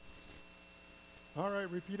All right,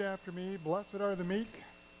 repeat after me. Blessed are the meek,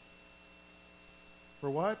 for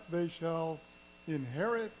what? They shall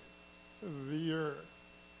inherit the earth.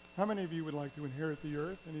 How many of you would like to inherit the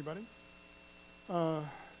earth? Anybody? Uh,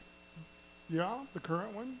 yeah, the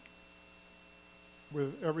current one,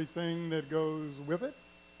 with everything that goes with it.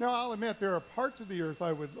 Now, I'll admit there are parts of the earth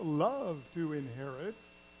I would love to inherit.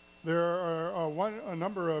 There are a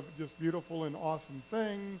number of just beautiful and awesome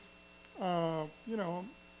things.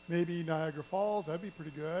 Maybe Niagara Falls, that'd be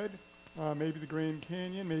pretty good. Maybe the Grand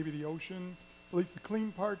Canyon, maybe the ocean, at least the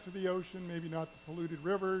clean parts of the ocean, maybe not the polluted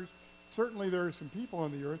rivers. Certainly there are some people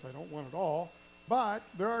on the earth, I don't want it all, but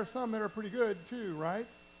there are some that are pretty good too, right?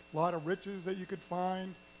 A lot of riches that you could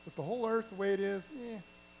find, but the whole earth the way it is,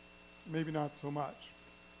 maybe not so much.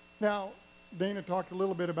 Now, Dana talked a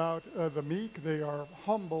little bit about the meek. They are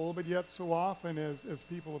humble, but yet so often as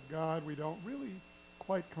people of God, we don't really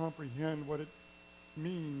quite comprehend what it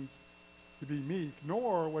means to be meek,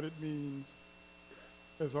 nor what it means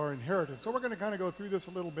as our inheritance. So we're going to kind of go through this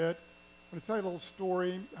a little bit. I'm going to tell you a little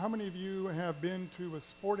story. How many of you have been to a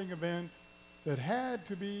sporting event that had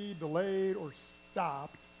to be delayed or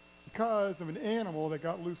stopped because of an animal that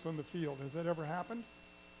got loose on the field? Has that ever happened?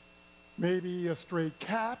 Maybe a stray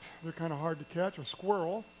cat. They're kind of hard to catch. A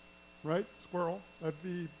squirrel, right? Squirrel. That'd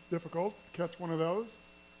be difficult to catch one of those.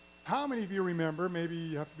 How many of you remember, maybe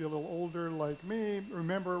you have to be a little older like me,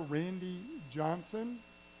 remember Randy Johnson,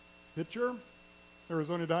 pitcher,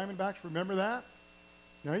 Arizona Diamondbacks? Remember that?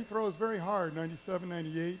 Now, he throws very hard, 97,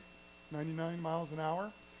 98, 99 miles an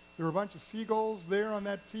hour. There were a bunch of seagulls there on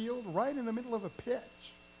that field right in the middle of a pitch.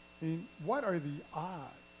 I mean, what are the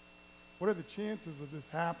odds? What are the chances of this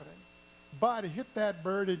happening? But it hit that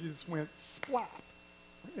bird, it just went splat.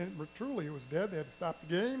 And truly, it was dead. They had to stop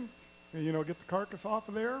the game, and, get the carcass off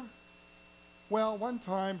of there. Well, one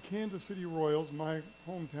time, Kansas City Royals, my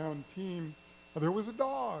hometown team, there was a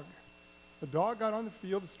dog. The dog got on the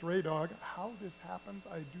field, a stray dog. How this happens,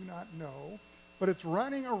 I do not know. But it's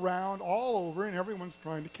running around all over, and everyone's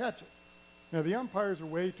trying to catch it. Now, the umpires are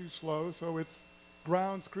way too slow, so it's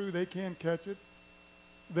grounds crew, they can't catch it.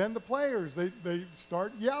 Then the players, they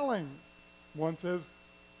start yelling. One says,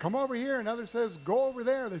 come over here. Another says, go over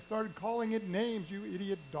there. They started calling it names. You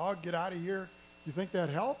idiot dog, get out of here. You think that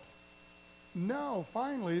helped? No.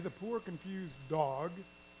 Finally, the poor confused dog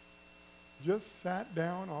just sat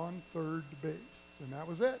down on third base. And that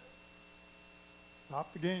was it.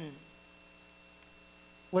 Stopped the game.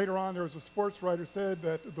 Later on, there was a sports writer said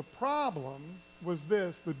that the problem was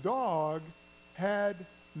this. The dog had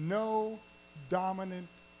no dominant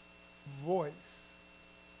voice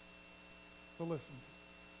to listen to.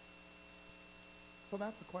 So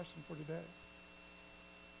that's the question for today.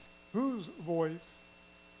 Whose voice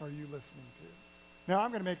are you listening to? Now,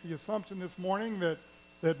 I'm going to make the assumption this morning that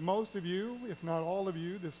most of you, if not all of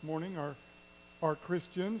you this morning, are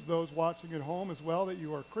Christians, those watching at home as well, that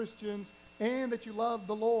you are Christians and that you love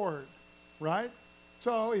the Lord, right?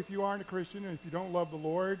 So if you aren't a Christian and if you don't love the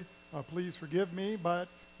Lord, please forgive me, but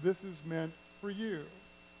this is meant for you.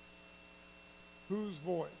 Whose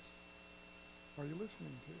voice are you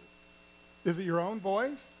listening to? Is it your own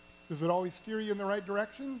voice? Does it always steer you in the right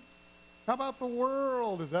direction? How about the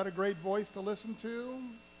world? Is that a great voice to listen to?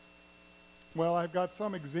 Well, I've got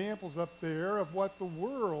some examples up there of what the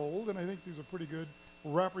world, and I think these are pretty good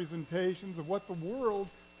representations of what the world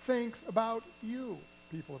thinks about you,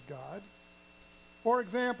 people of God. For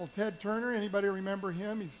example, Ted Turner, anybody remember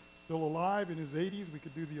him? He's still alive in his 80s. We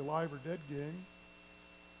could do the alive or dead game.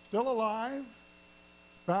 Still alive,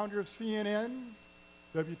 founder of CNN,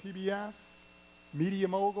 WTBS, media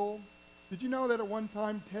mogul. Did you know that at one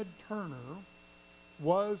time Ted Turner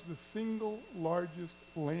was the single largest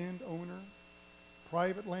landowner,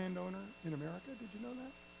 private landowner in America? Did you know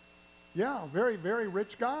that? Yeah, very, very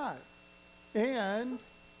rich guy. And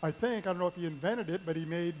I don't know if he invented it, but he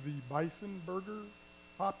made the bison burger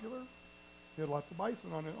popular. He had lots of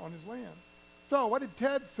bison on his land. So what did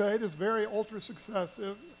Ted say, this very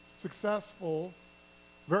successful,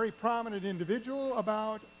 very prominent individual,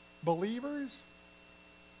 about believers?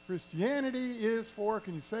 Christianity is for,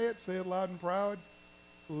 can you say it loud and proud,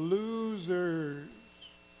 losers.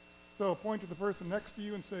 So point to the person next to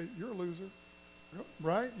you and say, you're a loser,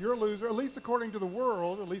 right? You're a loser, at least according to the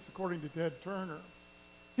world, at least according to Ted Turner.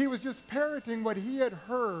 He was just parroting what he had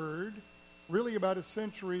heard really about a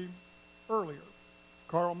century earlier.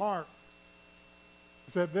 Karl Marx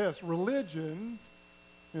said this, religion,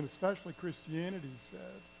 and especially Christianity, he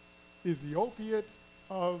said, is the opiate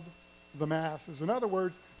of the masses. In other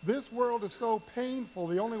words, this world is so painful,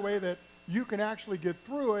 the only way that you can actually get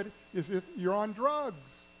through it is if you're on drugs.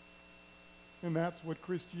 And that's what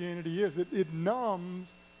Christianity is. It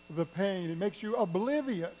numbs the pain. It makes you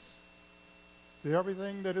oblivious to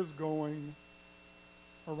everything that is going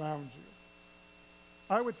around you.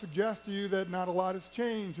 I would suggest to you that not a lot has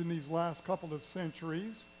changed in these last couple of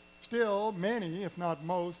centuries. Still, many, if not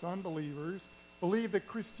most, unbelievers believe that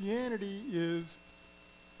Christianity is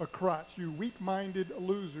a crutch. You weak-minded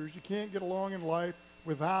losers, you can't get along in life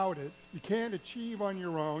without it. You can't achieve on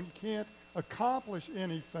your own. You can't accomplish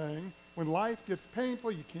anything. When life gets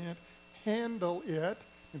painful, you can't handle it,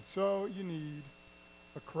 and so you need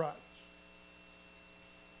a crutch.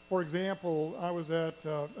 For example, I was at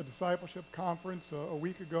a discipleship conference a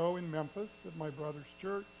week ago in Memphis at my brother's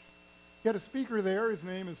church. He had a speaker there. His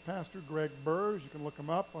name is Pastor Greg Burrs. You can look him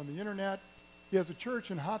up on the internet. He has a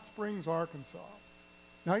church in Hot Springs, Arkansas.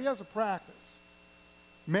 Now, he has a practice.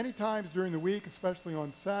 Many times during the week, especially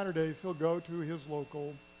on Saturdays, he'll go to his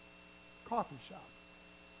local coffee shop,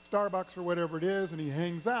 Starbucks or whatever it is, and he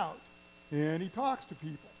hangs out, and he talks to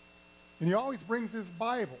people. And he always brings his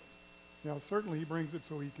Bible. Now, certainly he brings it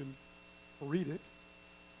so he can read it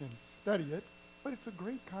and study it, but it's a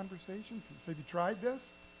great conversation piece. Have you tried this?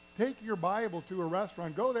 Take your Bible to a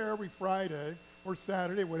restaurant. Go there every Friday or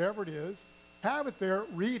Saturday, whatever it is. Have it there.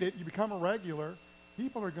 Read it. You become a regular.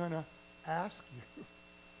 People are going to ask you,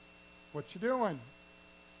 what you doing?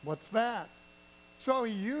 What's that? So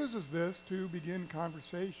he uses this to begin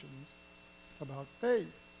conversations about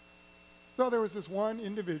faith. So there was this one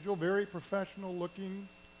individual, very professional-looking,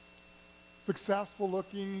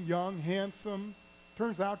 successful-looking, young, handsome,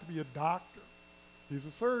 turns out to be a doctor. He's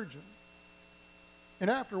a surgeon. And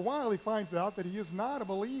after a while, he finds out that he is not a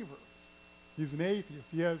believer. He's an atheist.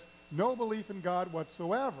 He has no belief in God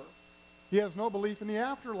whatsoever. He has no belief in the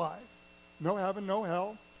afterlife. No heaven, no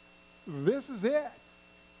hell. This is it.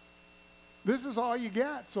 This is all you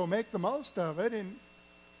get, so make the most of it. And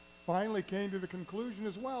finally came to the conclusion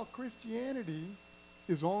as well, Christianity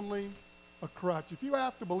is only a crutch. If you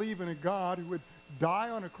have to believe in a God who would die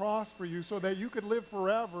on a cross for you so that you could live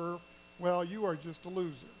forever, well, you are just a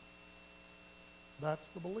loser. That's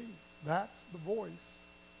the belief. That's the voice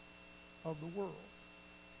of the world.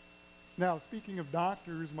 Now, speaking of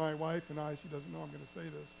doctors, my wife and I, she doesn't know I'm going to say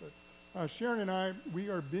this, but Sharon and I, we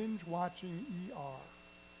are binge watching ER.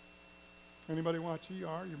 Anybody watch ER?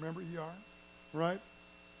 You remember ER? Right?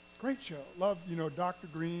 Great show. Love, Dr.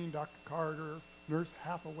 Green, Dr. Carter, Nurse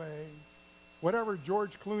Hathaway. Whatever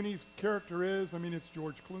George Clooney's character is, it's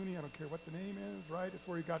George Clooney. I don't care what the name is, right? It's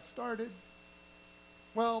where he got started.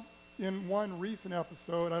 Well, in one recent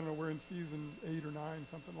episode, I don't know, we're in season 8 or 9,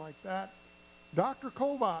 something like that, Dr.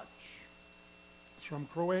 Kovac is from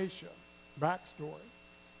Croatia. Backstory.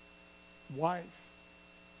 Wife,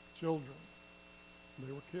 children,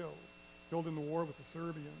 they were killed in the war with the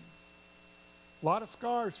Serbians. A lot of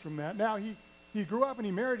scars from that. Now, he grew up and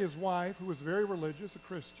he married his wife, who was very religious, a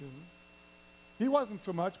Christian. He wasn't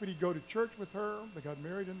so much, but he'd go to church with her. They got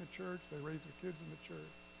married in the church. They raised their kids in the church.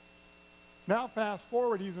 Now, fast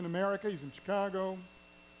forward, he's in America. He's in Chicago,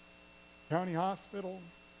 county hospital,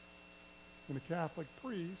 and a Catholic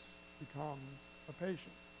priest becomes a patient.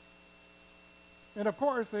 And, of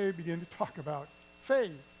course, they begin to talk about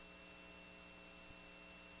faith.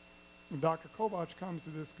 And Dr. Kovac comes to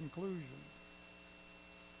this conclusion.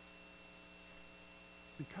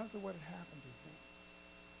 Because of what had happened to him,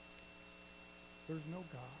 there's no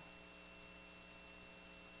God.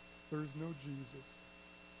 There's no Jesus.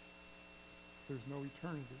 There's no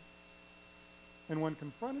eternity. And when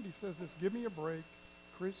confronted, he says this, give me a break.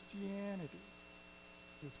 Christianity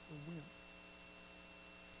is for wimps.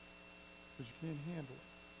 Because you can't handle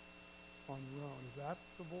it on your own. Is that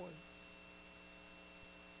the voice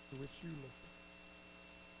to which you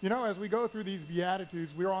listen? As we go through these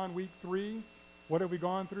Beatitudes, we're on week 3. What have we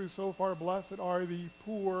gone through so far? Blessed are the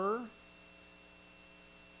poor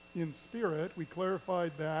in spirit. We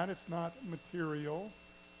clarified that. It's not material.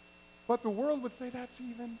 But the world would say that's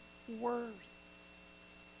even worse.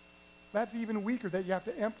 That's even weaker, that you have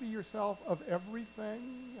to empty yourself of everything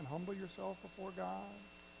and humble yourself before God.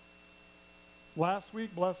 Last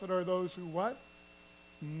week, blessed are those who what?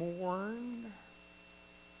 Mourn,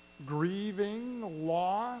 grieving,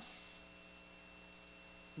 loss.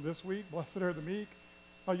 This week, blessed are the meek.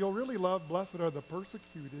 You'll really love blessed are the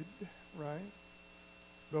persecuted, right?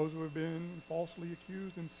 Those who have been falsely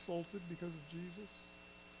accused, insulted because of Jesus.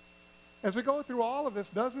 As we go through all of this,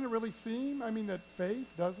 doesn't it really seem, that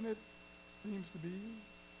faith, doesn't it, seems to be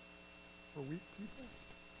for weak people?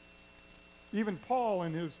 Even Paul,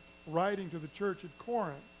 in his writing to the church at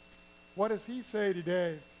Corinth, what does he say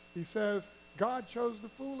today? He says, God chose the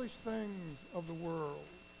foolish things of the world.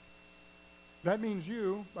 That means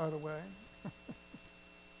you, by the way.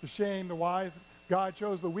 To shame the wise. God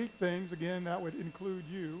chose the weak things. Again, that would include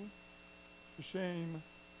you. To shame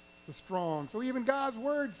the strong. So even God's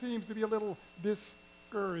word seems to be a little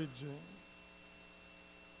discouraging.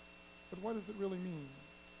 But what does it really mean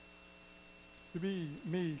to be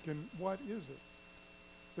meek, and what is it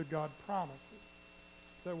that God promises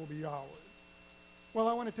that will be ours? Well,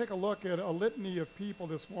 I want to take a look at a litany of people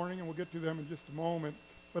this morning, and we'll get to them in just a moment.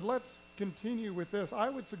 But let's continue with this. I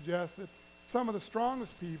would suggest that some of the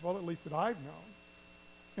strongest people, at least that I've known,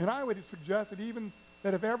 and I would suggest that even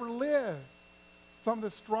that have ever lived, some of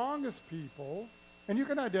the strongest people, and you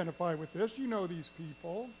can identify with this, you know these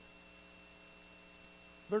people,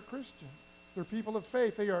 they're Christian. They're people of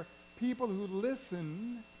faith. They are people who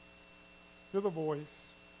listen to the voice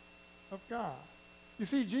of God. You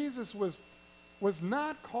see, Jesus was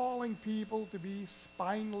not calling people to be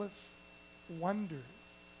spineless wonders.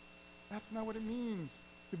 That's not what it means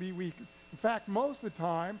to be weak. In fact, most of the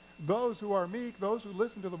time, those who are meek, those who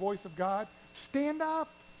listen to the voice of God, stand up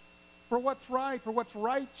for what's right, for what's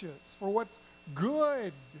righteous, for what's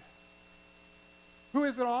good. Who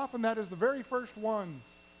is it often? That is the very first ones.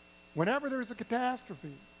 Whenever there's a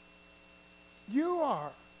catastrophe, you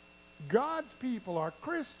are. God's people are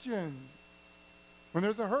Christians. When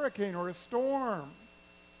there's a hurricane or a storm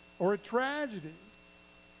or a tragedy,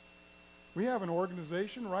 we have an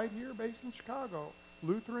organization right here based in Chicago,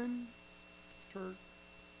 Lutheran Church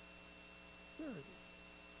Charity.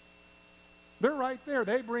 They're right there.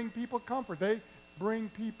 They bring people comfort. They bring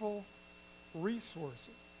people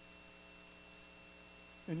resources.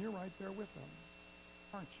 And you're right there with them,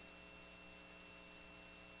 aren't you?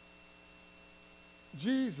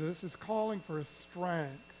 Jesus is calling for a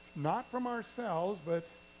strength, not from ourselves, but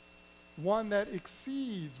one that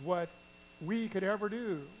exceeds what we could ever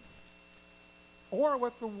do or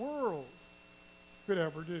what the world could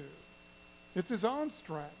ever do. It's his own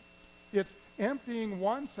strength. It's emptying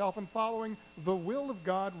oneself and following the will of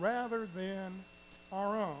God rather than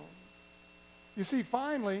our own. You see,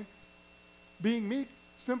 finally, being meek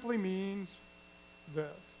simply means this: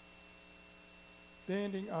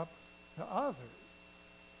 standing up to others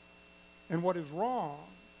and what is wrong,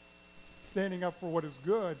 standing up for what is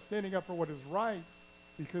good, standing up for what is right,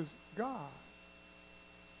 because God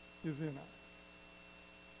is in us.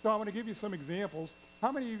 So I want to give you some examples.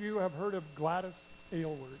 How many of you have heard of Gladys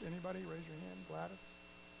Aylward? Anybody? Raise your hand. Gladys?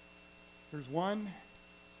 There's one.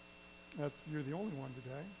 You're the only one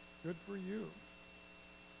today. Good for you.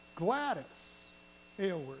 Gladys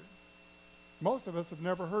Aylward. Most of us have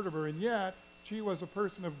never heard of her, and yet she was a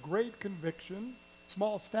person of great conviction,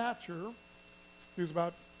 small stature. She was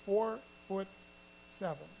about 4'7", 100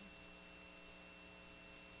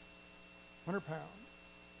 pounds.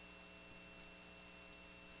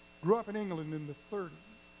 Grew up in England in the 1930s.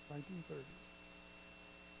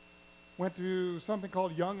 Went to something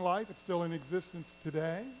called Young Life. It's still in existence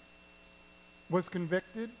today. Was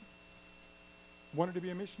convicted. Wanted to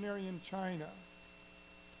be a missionary in China.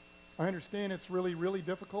 I understand it's really, really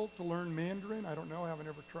difficult to learn Mandarin. I don't know. I haven't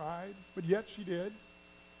ever tried. But yet she did.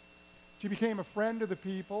 She became a friend to the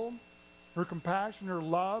people. Her compassion, her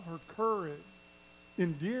love, her courage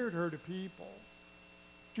endeared her to people.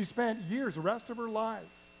 She spent years, the rest of her life,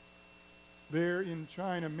 there in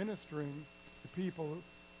China ministering to people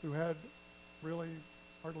who had really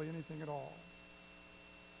hardly anything at all.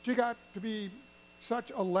 She got to be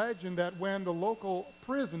such a legend that when the local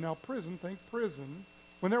prison, now prison, think prison,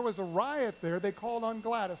 when there was a riot there, they called on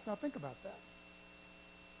Gladys. Now think about that.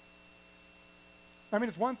 I mean,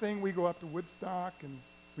 it's one thing we go up to Woodstock and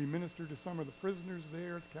we minister to some of the prisoners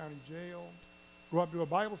there at the county jail, go up to a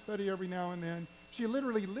Bible study every now and then. She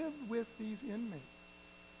literally lived with these inmates.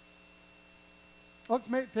 Let's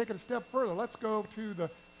take it a step further. Let's go to the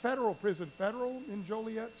federal prison. Federal in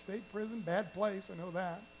Joliet, state prison, bad place, I know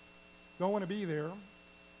that. Don't want to be there.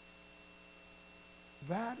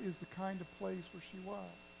 That is the kind of place where she was.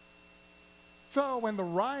 So when the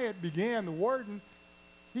riot began, the warden,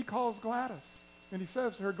 he calls Gladys. And he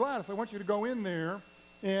says to her, Gladys, I want you to go in there,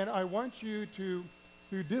 and I want you to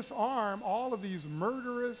disarm all of these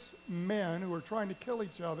murderous men who are trying to kill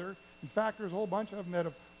each other. In fact, there's a whole bunch of them that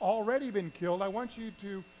have already been killed. I want you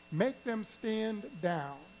to make them stand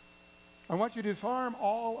down. I want you to disarm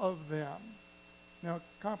all of them. Now,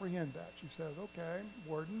 comprehend that. She says, okay,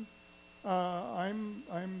 warden,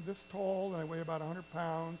 I'm this tall, and I weigh about 100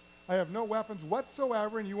 pounds. I have no weapons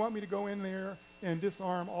whatsoever, and you want me to go in there and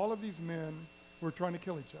disarm all of these men who are trying to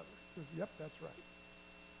kill each other? She says, yep, that's right.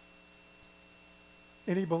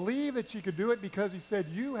 And he believed that she could do it because he said,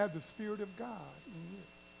 you have the Spirit of God in you.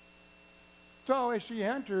 So as she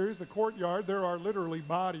enters the courtyard, there are literally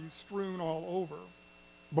bodies strewn all over,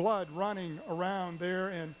 blood running around there,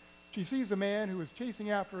 and she sees a man who is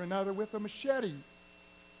chasing after another with a machete,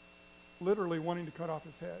 literally wanting to cut off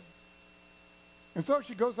his head. And so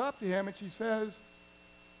she goes up to him and she says,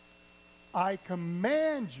 I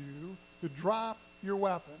command you to drop your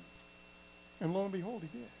weapon. And lo and behold,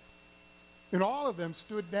 he did. And all of them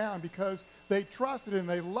stood down because they trusted and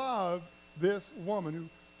they loved this woman who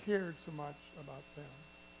cared so much about them.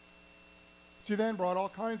 She then brought all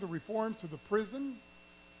kinds of reforms to the prison.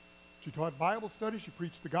 She taught Bible study, she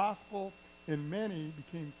preached the gospel, and many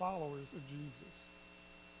became followers of Jesus.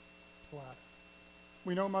 Glad.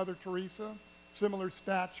 We know Mother Teresa, similar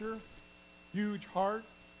stature, huge heart,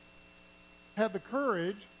 had the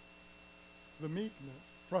courage, the meekness,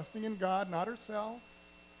 trusting in God, not herself,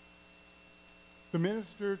 to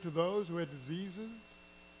minister to those who had diseases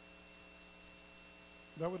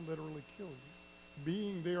that would literally kill you.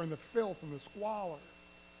 Being there in the filth and the squalor,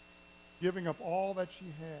 giving up all that she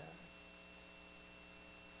had,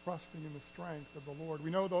 trusting in the strength of the Lord.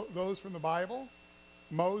 We know those from the Bible.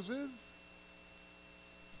 Moses.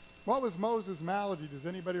 What was Moses' malady? Does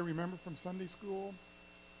anybody remember from Sunday school?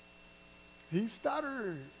 He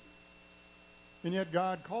stuttered. And yet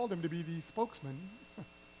God called him to be the spokesman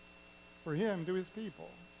for him to his people.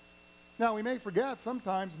 Now, we may forget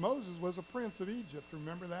sometimes Moses was a prince of Egypt.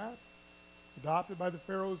 Remember that? Adopted by the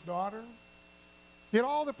Pharaoh's daughter. He had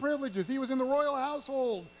all the privileges. He was in the royal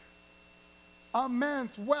household.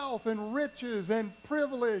 Immense wealth and riches and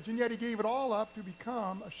privilege. And yet he gave it all up to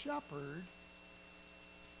become a shepherd.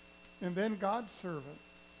 And then God's servant.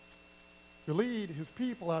 To lead his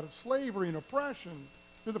people out of slavery and oppression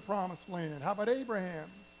to the promised land. How about Abraham?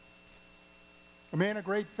 A man of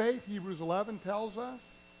great faith, Hebrews 11 tells us.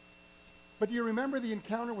 But do you remember the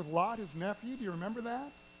encounter with Lot, his nephew? Do you remember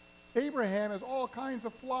that? Abraham has all kinds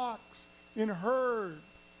of flocks and herds,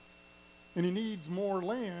 and he needs more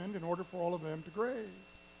land in order for all of them to graze.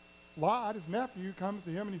 Lot, his nephew, comes to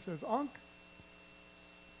him and he says, Unc,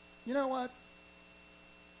 you know what?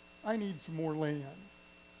 I need some more land.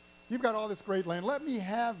 You've got all this great land. Let me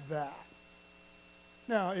have that.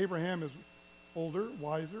 Now, Abraham is older,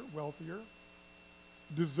 wiser, wealthier,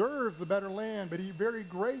 deserves the better land, but he very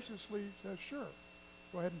graciously says, sure,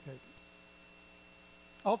 go ahead and take it.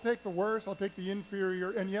 I'll take the worst, I'll take the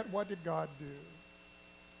inferior, and yet what did God do?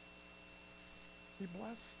 He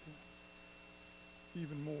blessed him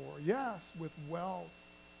even more. Yes, with wealth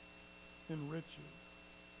and riches.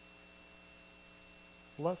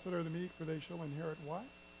 Blessed are the meek, for they shall inherit what?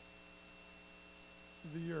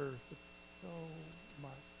 The earth. It's so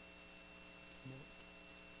much more.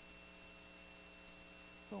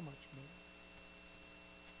 So much more.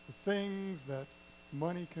 The things that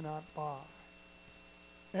money cannot buy.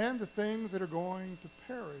 And the things that are going to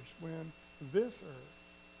perish when this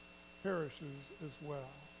earth perishes as well.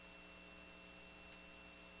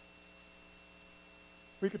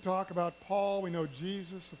 We could talk about Paul. We know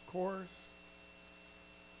Jesus, of course,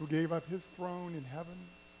 who gave up his throne in heaven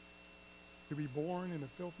to be born in a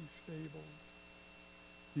filthy stable.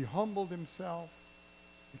 He humbled himself,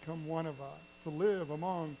 become one of us, to live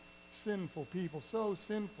among sinful people, so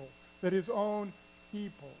sinful that his own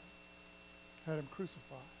people had him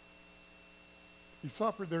crucified. He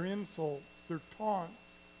suffered their insults, their taunts.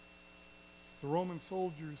 The Roman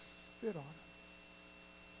soldiers spit on him.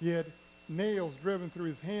 He had nails driven through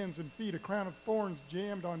his hands and feet, a crown of thorns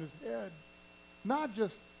jammed on his head, not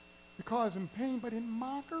just to cause him pain, but in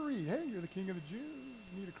mockery. Hey, you're the king of the Jews.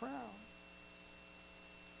 You need a crown.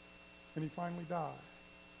 And he finally died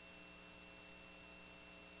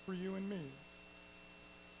for you and me.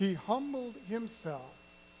 He humbled himself.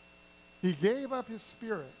 He gave up his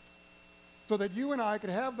spirit so that you and I could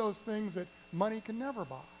have those things that money can never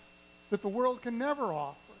buy, that the world can never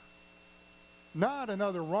offer. Not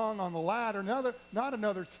another rung on the ladder, not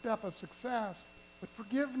another step of success, but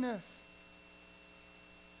forgiveness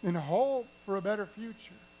and hope for a better future.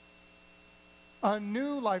 A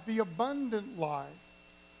new life, the abundant life,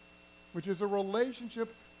 which is a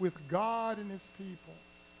relationship with God and his people.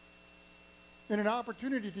 And an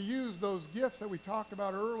opportunity to use those gifts that we talked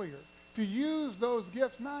about earlier. To use those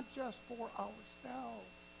gifts not just for ourselves,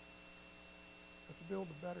 but to build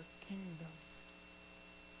a better kingdom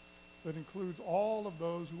that includes all of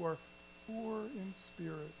those who are poor in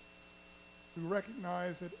spirit, who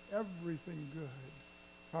recognize that everything good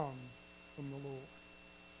comes from the Lord.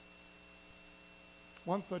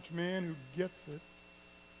 One such man who gets it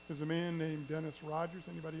is a man named Dennis Rogers.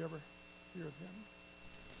 Anybody ever hear of him?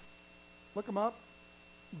 Look him up.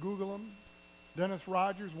 Google him. Dennis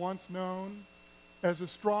Rogers, once known as the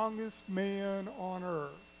strongest man on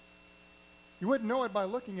earth. You wouldn't know it by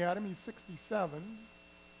looking at him. He's 67,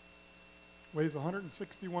 weighs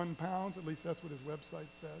 161 pounds, at least that's what his website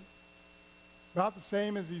says. About the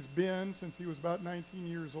same as he's been since he was about 19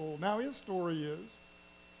 years old. Now his story is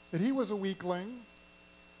that he was a weakling.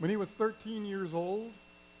 When he was 13 years old,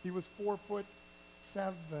 he was 4'7",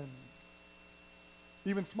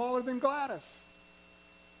 even smaller than Gladys.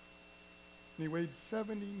 And he weighed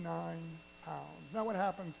 79 pounds. Now what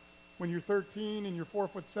happens when you're 13 and you're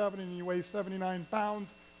 4'7" and you weigh 79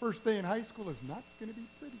 pounds? First day in high school is not going to be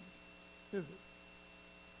pretty, is it?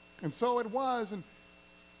 And so it was, and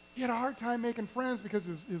he had a hard time making friends because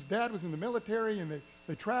his dad was in the military, and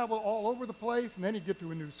they traveled all over the place, and then he'd get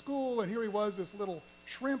to a new school, and here he was, this little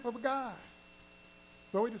shrimp of a guy.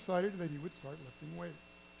 So he decided that he would start lifting weights.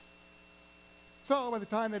 So by the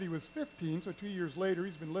time that he was 15, so 2 years later,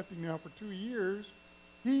 he's been lifting now for 2 years,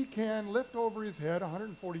 he can lift over his head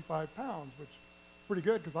 145 pounds, which is pretty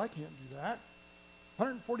good because I can't do that.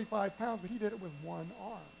 145 pounds, but he did it with one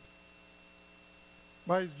arm.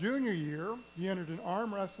 By his junior year, he entered an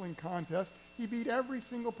arm wrestling contest. He beat every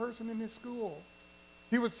single person in his school.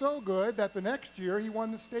 He was so good that the next year he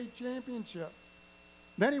won the state championship.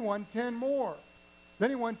 Then he won 10 more. Then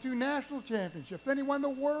he won 2 national championships. Then he won the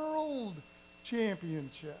world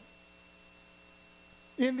championship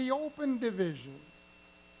in the open division.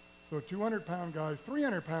 So 200-pound guys,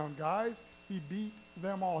 300-pound guys, he beat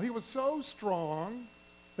them all. He was so strong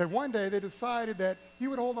that one day they decided that he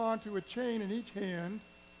would hold on to a chain in each hand,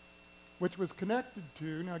 which was connected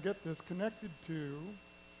to, now get this, connected to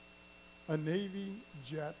a Navy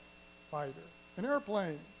jet fighter, an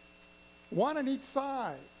airplane, one on each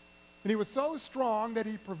side. And he was so strong that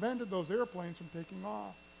he prevented those airplanes from taking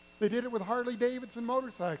off. They did it with Harley-Davidson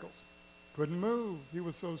motorcycles. Couldn't move. He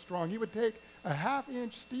was so strong. He would take a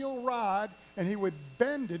half-inch steel rod and he would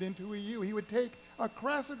bend it into a U. He would take a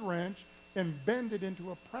crescent wrench and bend it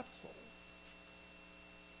into a pretzel.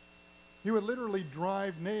 He would literally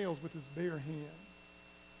drive nails with his bare hand.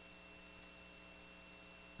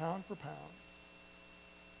 Pound for pound.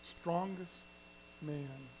 Strongest man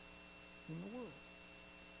in the world.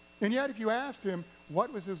 And yet if you asked him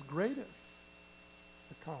what was his greatest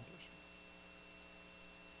accomplishment,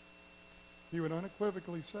 he would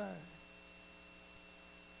unequivocally say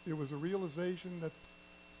it was a realization that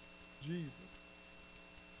Jesus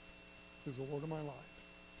is the Lord of my life.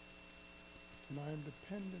 And I am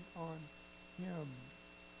dependent on him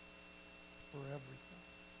for everything.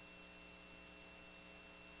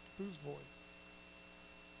 Whose voice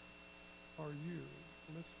are you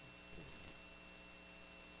listening to?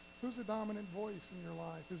 Who's the dominant voice in your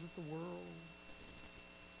life? Is it the world?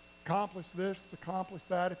 Accomplish this, accomplish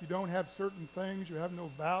that. If you don't have certain things, you have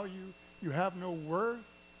no value, you have no worth.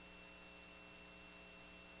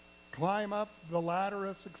 Climb up the ladder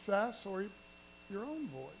of success, or your own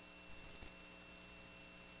voice,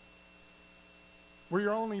 where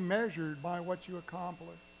you're only measured by what you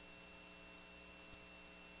accomplish,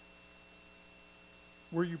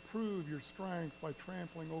 where you prove your strength by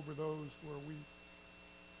trampling over those who are weak,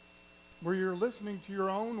 where you're listening to your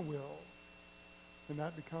own will, and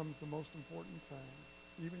that becomes the most important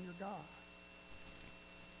thing, even your God.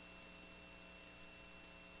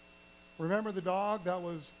 Remember the dog that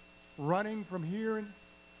was running from here and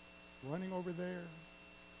running over there,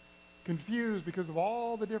 confused because of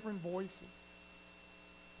all the different voices,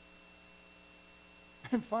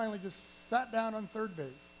 and finally just sat down on third base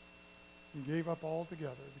and gave up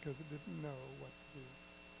altogether because it didn't know what to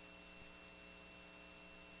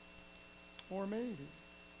do. Or maybe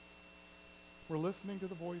we're listening to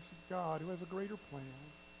the voice of God who has a greater plan,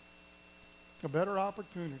 a better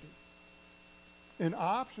opportunity, an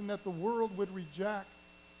option that the world would reject,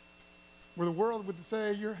 where the world would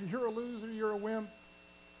say, you're a loser, you're a wimp,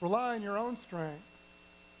 rely on your own strength.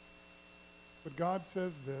 But God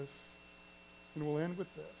says this, and we'll end with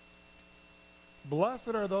this.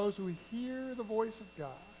 Blessed are those who hear the voice of God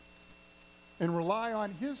and rely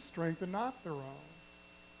on his strength and not their own,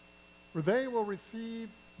 for they will receive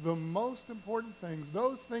the most important things,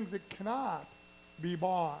 those things that cannot be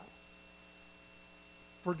bought.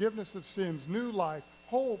 Forgiveness of sins, new life,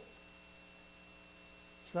 hope,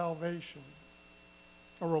 salvation,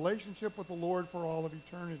 a relationship with the Lord for all of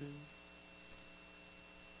eternity.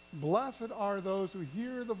 Blessed are those who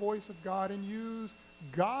hear the voice of God and use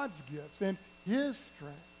God's gifts and his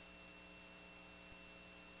strength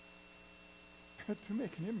to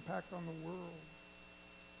make an impact on the world.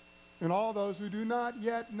 And all those who do not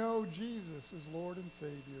yet know Jesus as Lord and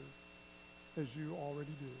Savior, as you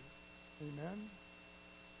already do. Amen?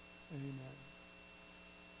 Amen.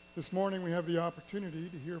 This morning we have the opportunity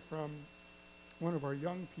to hear from one of our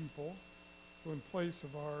young people who, in place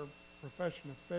of our profession of faith,